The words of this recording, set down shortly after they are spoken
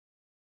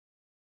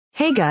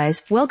Hey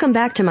guys, welcome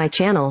back to my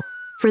channel.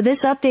 For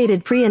this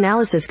updated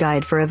pre-analysis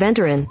guide for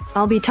Aventurine,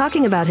 I'll be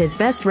talking about his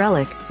best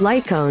relic,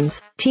 light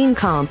cones, team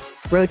comp,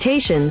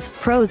 rotations,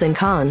 pros and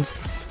cons.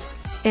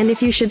 And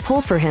if you should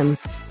pull for him.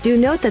 Do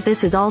note that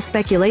this is all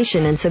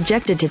speculation and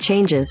subjected to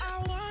changes.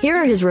 Here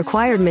are his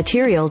required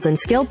materials and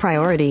skill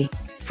priority.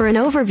 For an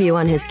overview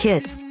on his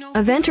kit,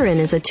 Aventurine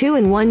is a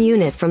 2-in-1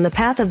 unit. From the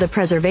path of the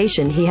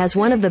preservation, he has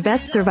one of the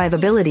best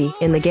survivability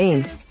in the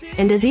game,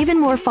 and does even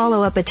more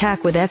follow-up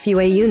attack with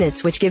FUA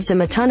units, which gives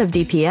him a ton of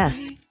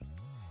DPS.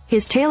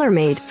 His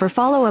tailor-made for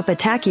follow-up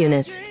attack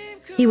units.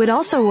 He would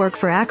also work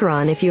for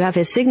Acheron if you have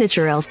his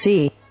signature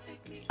LC.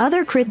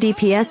 Other crit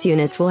DPS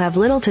units will have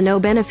little to no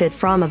benefit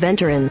from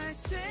Aventurine.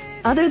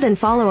 Other than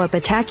follow-up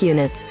attack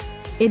units,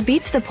 it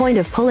beats the point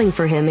of pulling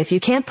for him if you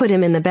can't put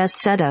him in the best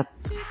setup.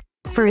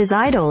 For his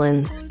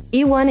Eidolons,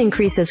 E1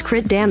 increases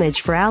crit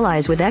damage for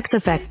allies with X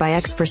effect by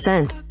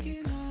X%.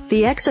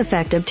 The X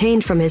effect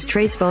obtained from his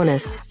trace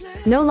bonus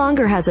no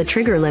longer has a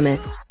trigger limit.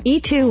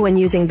 E2 when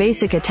using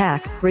basic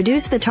attack,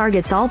 reduce the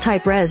target's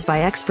all-type res by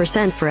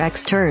X% for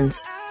X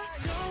turns.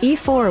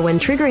 E4 when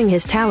triggering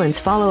his talent's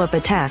follow-up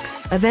attacks,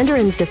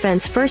 Aventurine's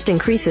defense first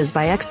increases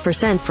by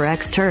X% for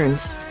X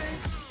turns.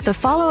 The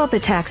follow-up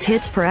attack's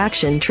hits per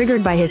action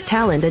triggered by his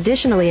talent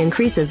additionally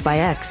increases by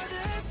X.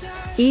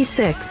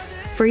 E6.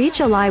 For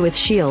each ally with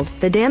shield,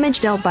 the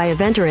damage dealt by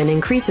Aventurine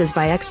increases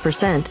by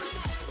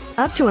X%,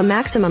 up to a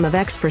maximum of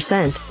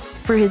X%.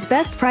 For his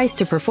best price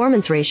to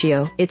performance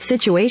ratio, it's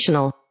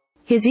situational.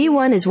 His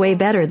E1 is way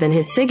better than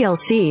his Sig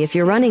LC if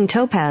you're running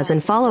Topaz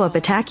and follow-up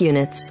attack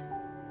units.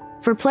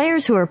 For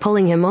players who are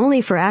pulling him only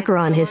for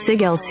Acheron, his Sig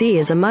LC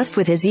is a must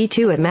with his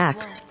E2 at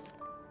max.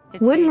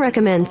 Wouldn't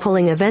recommend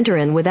pulling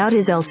Aventurine without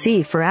his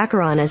LC for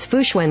Acheron, as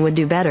Fuxuan would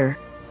do better.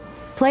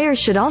 Players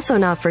should also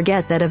not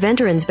forget that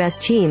Aventurine's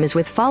best team is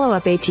with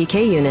follow-up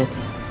ATK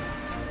units.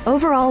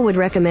 Overall, would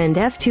recommend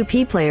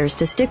F2P players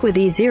to stick with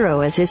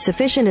E0 as is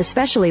sufficient,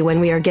 especially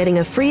when we are getting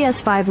a free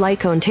S5 light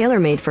cone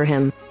tailor-made for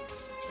him.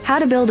 How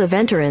to build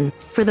Aventurine.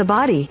 For the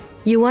body,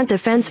 you want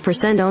defense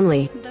 %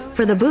 only.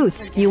 For the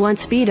boots, you want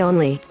speed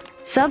only.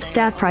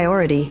 Sub-stat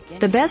priority.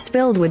 The best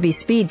build would be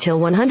speed till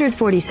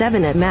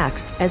 147 at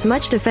max, as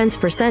much defense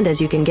 % as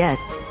you can get.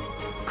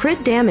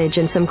 Crit damage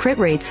and some crit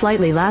rate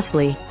slightly.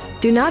 Lastly,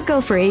 do not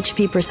go for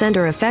HP %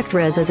 or effect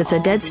res, as it's a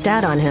dead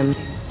stat on him.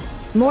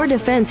 More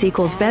defense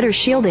equals better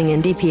shielding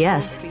and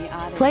DPS.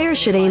 Players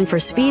should aim for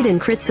speed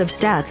and crit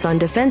substats on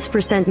defense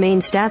 %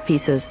 main stat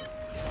pieces.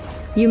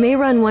 You may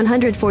run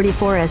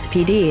 144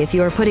 SPD if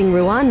you are putting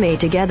Ruan Mei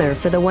together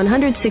for the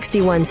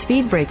 161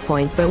 speed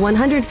breakpoint, but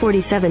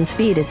 147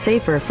 speed is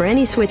safer for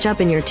any switch up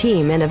in your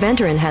team, and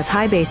Aventurine has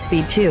high base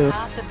speed too.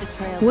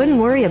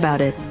 Wouldn't worry about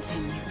it.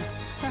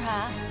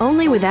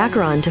 Only with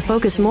Acheron to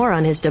focus more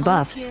on his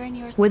debuffs.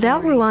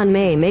 Without Ruan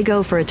Mei may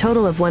go for a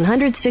total of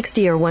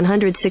 160 or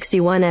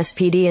 161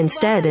 SPD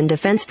instead, and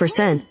defense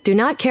 %, do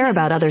not care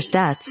about other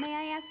stats.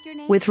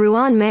 With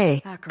Ruan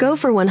Mei, go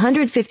for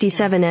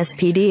 157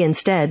 SPD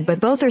instead, but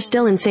both are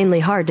still insanely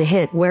hard to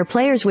hit, where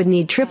players would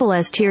need triple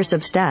S tier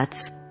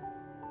substats.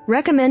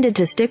 Recommended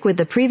to stick with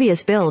the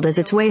previous build as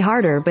it's way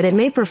harder, but it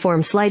may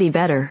perform slightly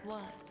better.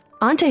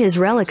 Onto his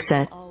Relic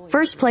Set.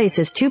 First place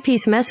is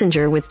 2-piece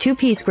Messenger with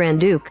 2-piece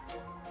Grand Duke.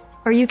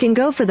 Or you can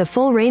go for the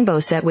full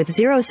Rainbow Set with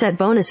 0 set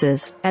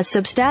bonuses, as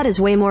substat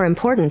is way more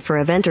important for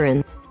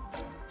Aventurine.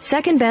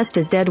 Second best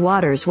is Dead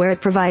Waters, where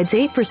it provides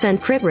 8%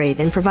 crit rate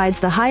and provides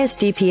the highest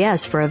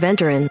DPS for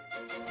Aventurine,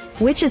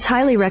 which is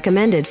highly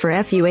recommended for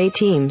FUA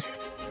teams.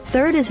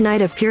 Third is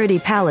Knight of Purity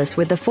Palace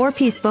with the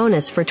 4-piece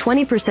bonus for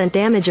 20%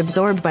 damage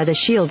absorbed by the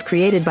shield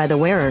created by the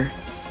wearer.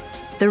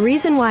 The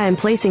reason why I'm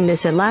placing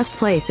this at last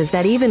place is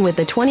that even with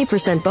the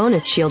 20%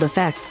 bonus shield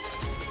effect,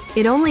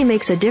 it only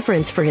makes a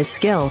difference for his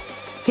skill.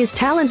 His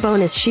talent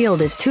bonus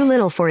shield is too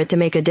little for it to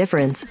make a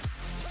difference.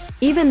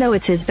 Even though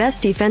it's his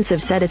best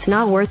defensive set, it's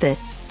not worth it,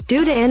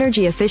 due to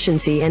energy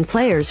efficiency, and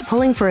players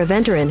pulling for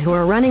Aventurine who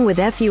are running with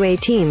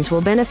FUA teams will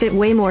benefit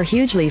way more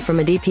hugely from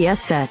a DPS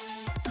set.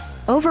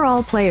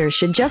 Overall, players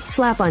should just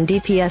slap on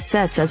DPS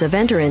sets, as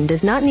Aventurine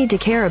does not need to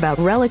care about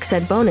Relic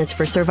Set bonus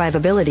for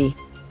survivability,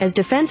 as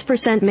defense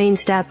 % main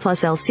stat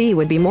plus LC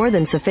would be more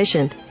than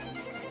sufficient.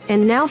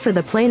 And now for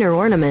the Planar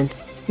Ornament.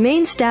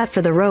 Main stat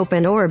for the rope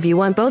and orb, you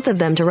want both of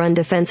them to run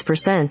defense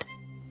 %.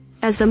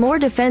 As the more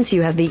defense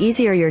you have, the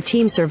easier your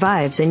team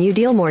survives and you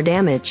deal more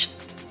damage.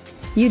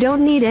 You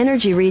don't need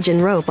energy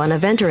regen rope on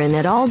Aventurine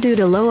at all due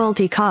to low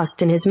ulti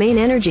cost, and his main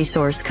energy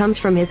source comes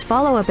from his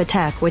follow-up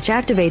attack, which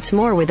activates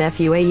more with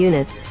FUA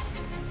units.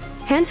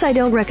 Hence I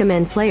don't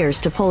recommend players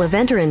to pull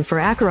Aventurine for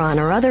Acheron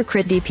or other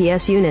crit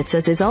DPS units,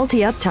 as his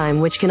ulti uptime,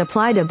 which can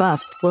apply to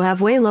buffs, will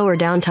have way lower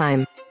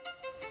downtime.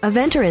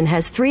 Aventurine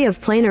has 3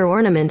 of Planar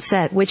Ornament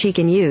set which he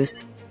can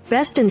use.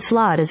 Best in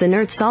slot is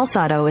Inert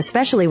Salsado,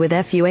 especially with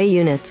FUA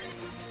units,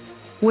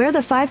 where the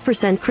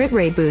 5% crit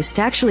rate boost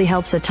actually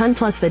helps a ton,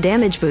 plus the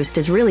damage boost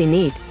is really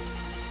neat.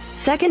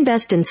 Second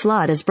best in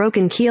slot is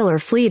Broken Keel or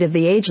Fleet of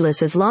the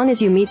Ageless, as long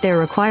as you meet their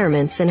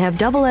requirements and have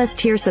double S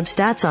tier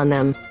substats on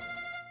them.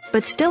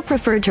 but still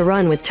preferred to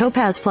run with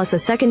Topaz plus a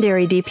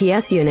secondary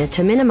DPS unit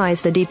to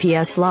minimize the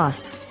DPS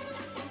loss.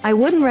 I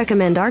wouldn't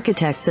recommend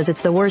Architects as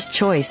it's the worst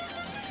choice.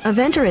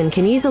 Aventurine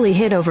can easily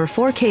hit over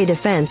 4k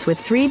defense with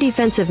 3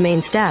 defensive main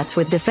stats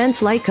with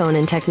Defense Light Cone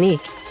and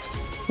Technique,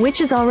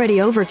 which is already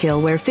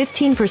overkill where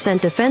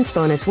 15% defense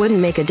bonus wouldn't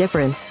make a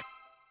difference.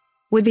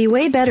 Would be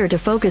way better to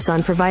focus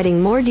on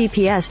providing more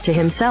DPS to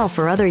himself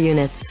or other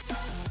units.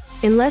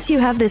 Unless you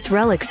have this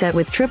Relic set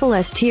with triple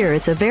S tier,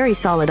 it's a very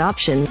solid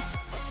option.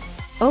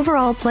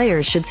 Overall,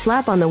 players should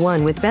slap on the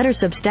one with better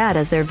substat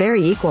as they're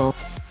very equal.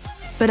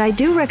 But I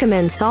do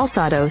recommend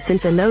Salsado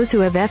since those who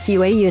have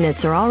FUA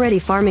units are already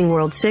farming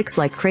World 6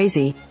 like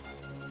crazy.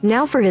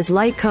 Now for his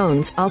light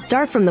cones, I'll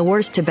start from the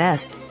worst to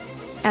best.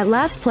 At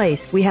last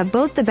place, we have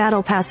both the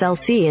Battle Pass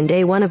LC and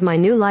day 1 of my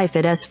new life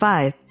at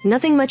S5,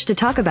 nothing much to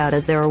talk about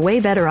as there are way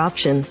better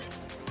options.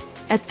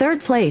 At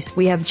third place,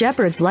 we have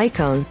Jeopard's Light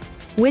Cone,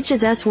 which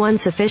is S1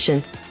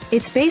 sufficient.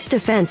 Its base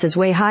defense is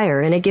way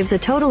higher and it gives a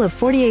total of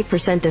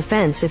 48%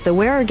 defense if the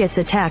wearer gets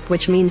attacked,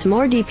 which means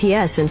more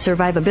DPS and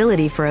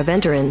survivability for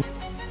Aventurine.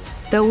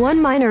 Though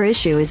one minor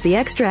issue is the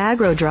extra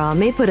aggro draw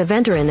may put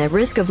Aventurine at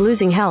risk of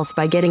losing health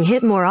by getting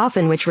hit more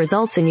often, which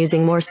results in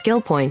using more skill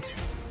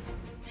points.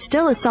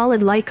 Still a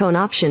solid light cone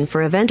option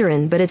for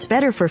Aventurine, but it's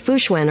better for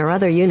Fuxuan or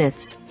other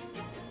units.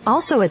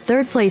 Also at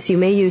third place you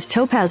may use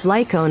Topaz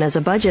Light Cone as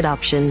a budget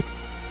option.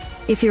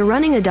 If you're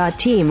running a dot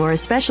team or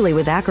especially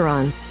with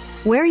Acheron,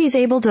 where he's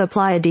able to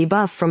apply a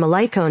debuff from a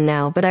light cone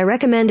now, but I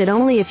recommend it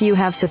only if you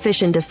have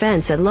sufficient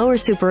defense at lower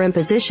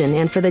superimposition,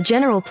 and for the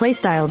general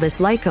playstyle this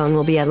light cone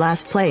will be at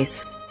last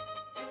place.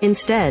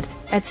 Instead,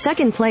 at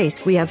second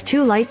place we have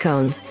 2 light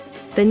cones.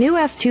 The new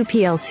F2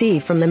 PLC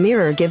from the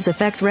mirror gives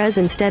effect res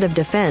instead of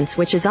defense,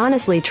 which is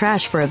honestly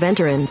trash for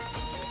Aventurine,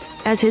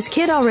 as his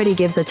kit already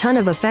gives a ton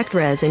of effect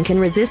res and can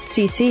resist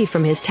CC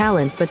from his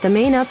talent, but the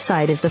main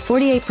upside is the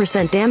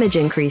 48% damage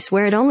increase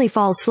where it only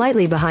falls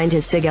slightly behind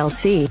his SIG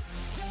LC.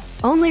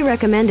 Only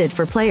recommended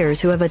for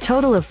players who have a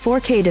total of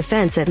 4k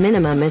defense at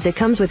minimum, as it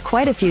comes with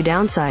quite a few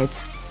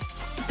downsides.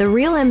 The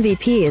real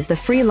MVP is the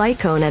free light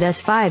cone at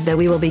S5 that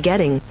we will be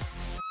getting,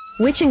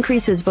 which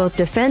increases both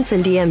defense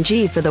and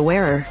DMG for the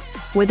wearer.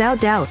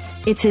 Without doubt,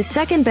 it's his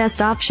second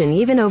best option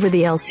even over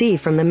the LC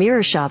from the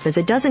mirror shop, as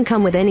it doesn't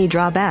come with any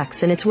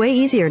drawbacks and it's way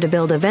easier to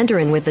build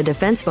Aventurine with the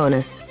defense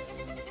bonus.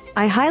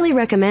 I highly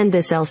recommend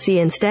this LC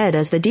instead,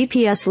 as the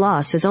DPS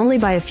loss is only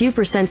by a few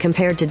percent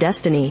compared to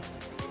Destiny.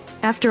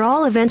 After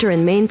all,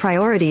 Aventurine main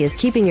priority is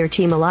keeping your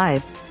team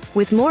alive,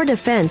 with more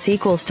defense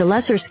equals to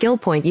lesser skill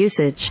point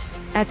usage.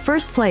 At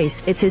first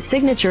place, it's his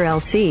signature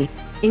LC,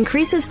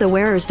 increases the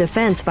wearer's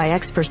defense by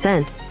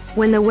X%.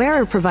 When the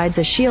wearer provides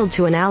a shield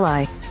to an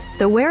ally,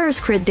 the wearer's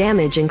crit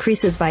damage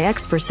increases by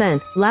X%,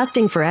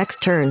 lasting for X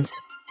turns.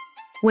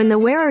 When the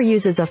wearer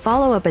uses a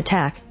follow-up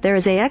attack, there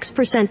is a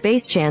X%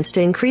 base chance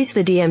to increase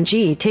the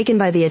DMG taken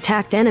by the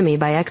attacked enemy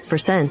by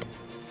X%,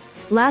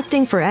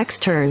 lasting for X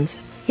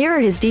turns. Here are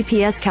his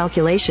DPS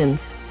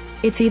calculations.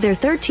 It's either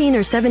 13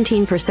 or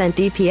 17%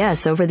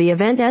 DPS over the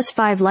event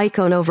S5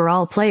 Lightcone.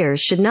 Overall,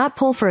 players should not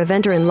pull for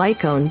Aventurine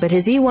Lightcone, but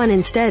his E1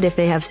 instead if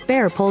they have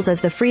spare pulls,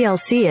 as the free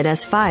LC at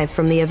S5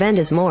 from the event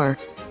is more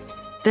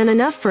than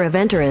enough for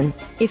Aventurine.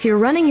 If you're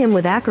running him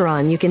with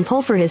Acheron, you can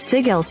pull for his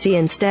SIG LC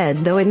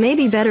instead, though it may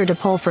be better to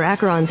pull for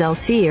Acheron's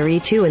LC or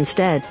E2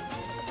 instead.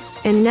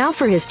 And now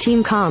for his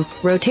team comp,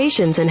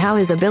 rotations and how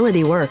his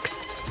ability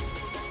works.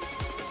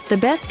 The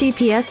best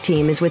DPS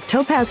team is with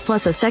Topaz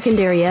plus a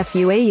secondary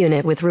FUA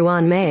unit with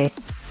Ruan Mei.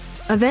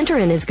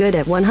 Aventurine is good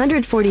at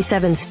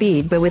 147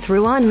 speed, but with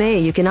Ruan Mei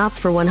you can opt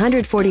for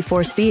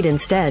 144 speed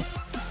instead.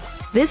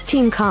 This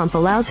team comp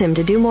allows him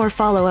to do more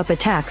follow-up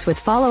attacks with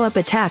follow-up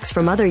attacks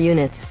from other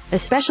units,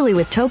 especially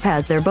with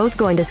Topaz. They're both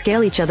going to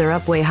scale each other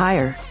up way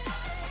higher.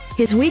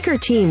 His weaker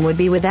team would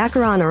be with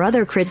Acheron or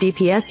other crit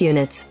DPS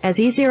units, as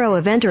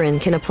E0 Aventurine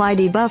can apply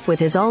debuff with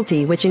his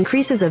ulti, which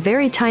increases a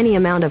very tiny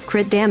amount of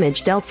crit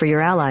damage dealt for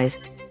your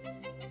allies,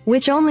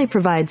 which only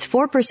provides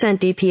 4%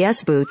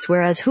 DPS boots,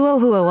 whereas Huo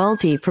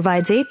ulti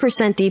provides 8%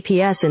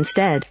 DPS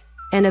instead,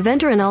 and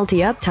Aventurine ulti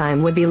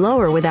uptime would be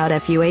lower without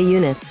FUA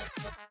units.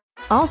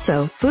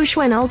 Also,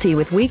 Fuxuan ulti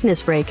with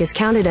weakness break is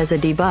counted as a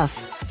debuff.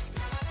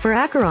 For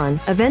Acheron,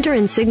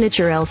 Aventurine's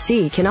signature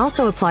LC can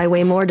also apply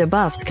way more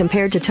debuffs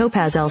compared to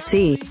Topaz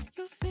LC.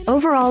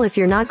 Overall, if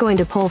you're not going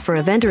to pull for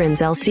Aventurine's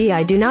LC,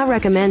 I do not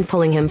recommend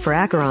pulling him for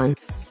Acheron.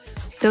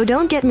 Though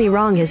don't get me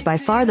wrong, he's by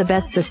far the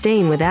best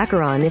sustain with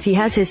Acheron if he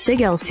has his SIG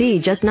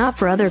LC, just not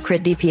for other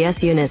crit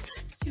DPS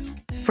units.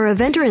 For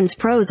Aventurine's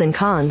pros and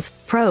cons.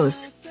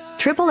 Pros: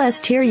 triple S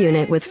tier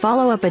unit with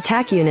follow-up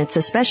attack units,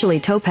 especially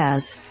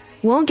Topaz.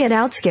 Won't get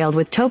outscaled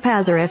with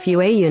Topaz or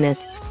FUA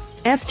units.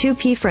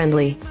 F2P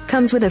friendly.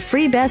 Comes with a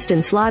free best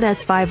in slot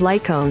S5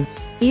 light cone.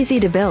 Easy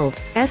to build.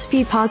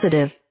 SP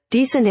positive.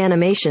 Decent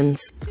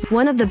animations.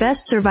 One of the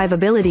best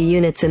survivability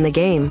units in the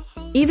game.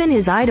 Even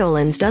his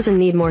Eidolons doesn't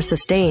need more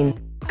sustain.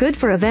 Good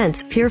for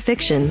events, pure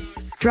fiction.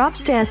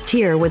 Drops to S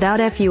tier without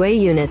FUA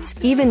units,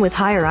 even with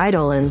higher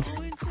Eidolons,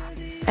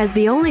 as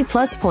the only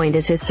plus point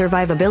is his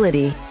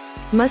survivability.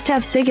 Must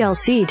have SIG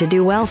LC to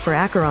do well for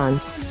Acheron.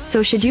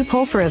 So should you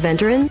pull for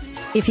Aventurine?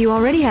 If you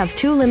already have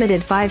 2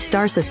 limited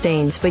 5-star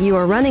sustains but you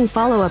are running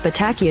follow-up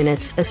attack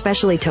units,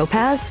 especially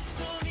Topaz?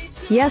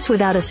 Yes,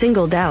 without a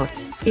single doubt.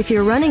 If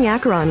you're running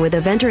Acheron with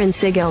Aventurine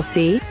Sig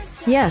LC?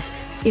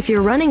 Yes. If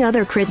you're running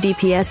other crit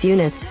DPS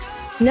units?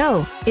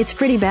 No, it's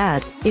pretty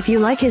bad. If you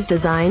like his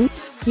design?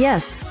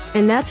 Yes.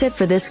 And that's it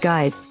for this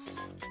guide.